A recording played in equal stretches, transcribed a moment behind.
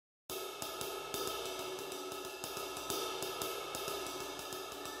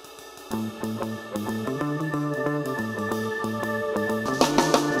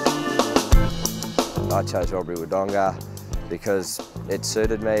I chose Albury Wodonga because it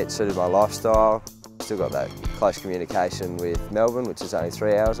suited me, it suited my lifestyle. Still got that close communication with Melbourne, which is only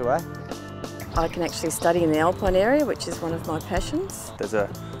 3 hours away. I can actually study in the Alpine area, which is one of my passions. There's a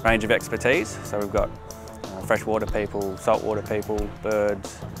range of expertise, so we've got freshwater people, saltwater people,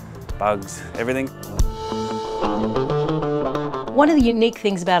 birds, bugs, everything. One of the unique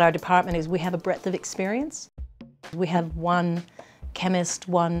things about our department is we have a breadth of experience. We have one chemist,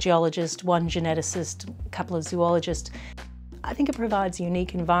 one geologist, one geneticist, a couple of zoologists. I think it provides a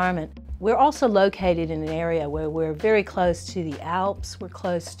unique environment. We're also located in an area where we're very close to the Alps, we're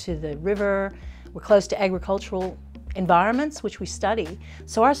close to the river, we're close to agricultural environments which we study.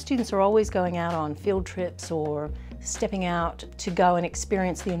 So our students are always going out on field trips or stepping out to go and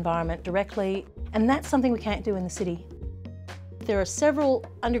experience the environment directly, and that's something we can't do in the city. There are several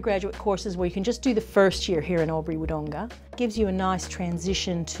undergraduate courses where you can just do the first year here in Albury Wodonga. It gives you a nice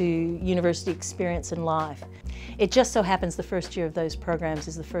transition to university experience and life. It just so happens the first year of those programs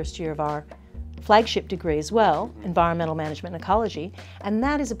is the first year of our flagship degree as well, Environmental Management and Ecology, and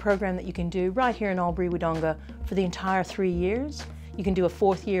that is a program that you can do right here in Albury Wodonga for the entire 3 years. You can do a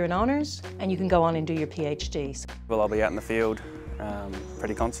 4th year in honours and you can go on and do your PhD. Well, I'll be out in the field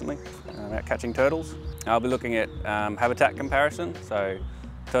pretty constantly, out catching turtles. I'll be looking at habitat comparison, so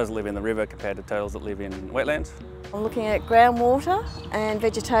turtles that live in the river compared to turtles that live in wetlands. I'm looking at groundwater and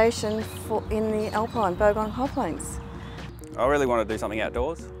vegetation in the alpine Bogong High Plains. I really want to do something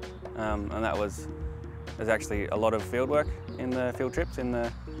outdoors, and there's actually a lot of field work in the field trips in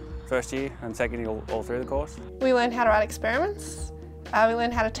the first year and second year all through the course. We learn how to write experiments. We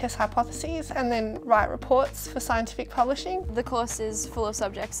learn how to test hypotheses and then write reports for scientific publishing. The course is full of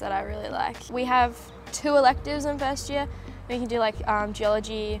subjects that I really like. We have 2 electives in first year. We can do like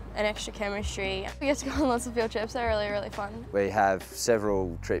geology and extra chemistry. We get to go on lots of field trips, they're really fun. We have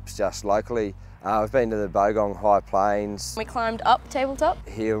several trips just locally. We've been to the Bogong High Plains. We climbed up Tabletop.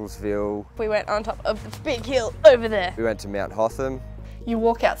 Healesville. We went on top of the big hill over there. We went to Mount Hotham. You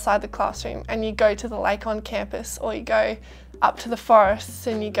walk outside the classroom and you go to the lake on campus, or you go up to the forests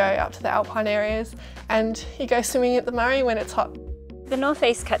and you go up to the alpine areas and you go swimming at the Murray when it's hot. The North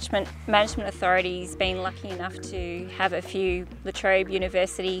East Catchment Management Authority's been lucky enough to have a few La Trobe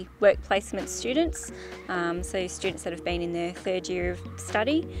University work placement students, so students that have been in their 3rd year of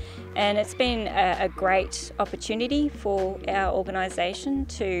study, and it's been a great opportunity for our organisation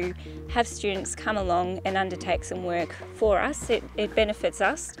to have students come along and undertake some work for us. It benefits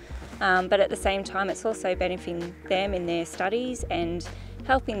us, but at the same time it's also benefiting them in their studies and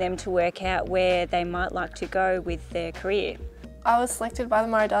helping them to work out where they might like to go with their career. I was selected by the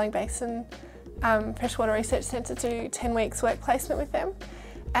Murray-Darling Basin Freshwater Research Centre to do 10 weeks work placement with them,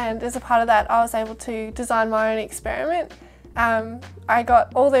 and as a part of that I was able to design my own experiment. I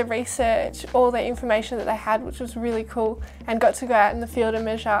got all their research, all the information that they had, which was really cool, and got to go out in the field and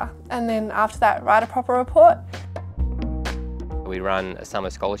measure, and then after that write a proper report. We run a summer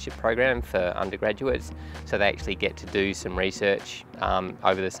scholarship program for undergraduates, so they actually get to do some research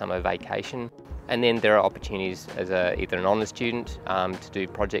over the summer vacation. And then there are opportunities as either an honours student to do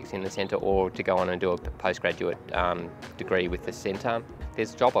projects in the centre or to go on and do a postgraduate degree with the centre.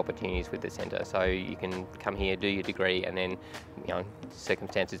 There's job opportunities with the centre, so you can come here, do your degree, and then,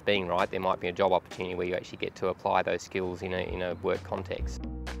 circumstances being right, there might be a job opportunity where you actually get to apply those skills in a work context.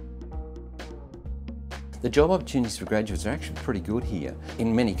 The job opportunities for graduates are actually pretty good here.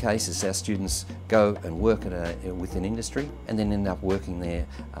 In many cases, our students go and work with an industry and then end up working there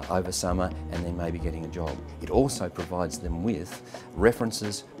over summer and then maybe getting a job. It also provides them with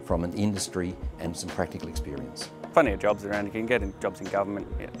references from an industry and some practical experience. Plenty of jobs around. You can get jobs in government,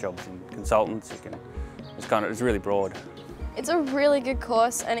 jobs in consultants. It's really broad. It's a really good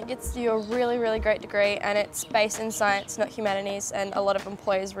course and it gets you a really great degree, and it's based in science, not humanities, and a lot of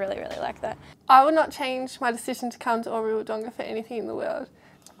employers really like that. I would not change my decision to come to Albury Wodonga for anything in the world.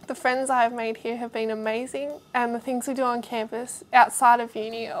 The friends I have made here have been amazing, and the things we do on campus outside of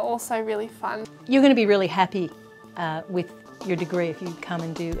uni are also really fun. You're going to be really happy with your degree if you come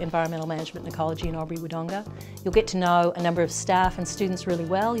and do Environmental Management and Ecology in Albury Wodonga. You'll get to know a number of staff and students really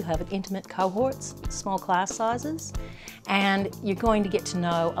well. You'll have intimate cohorts, small class sizes, and you're going to get to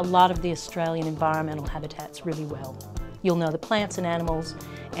know a lot of the Australian environmental habitats really well. You'll know the plants and animals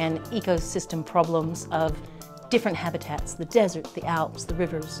and ecosystem problems of different habitats, the desert, the Alps, the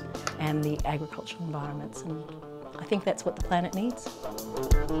rivers, and the agricultural environments. And I think that's what the planet needs.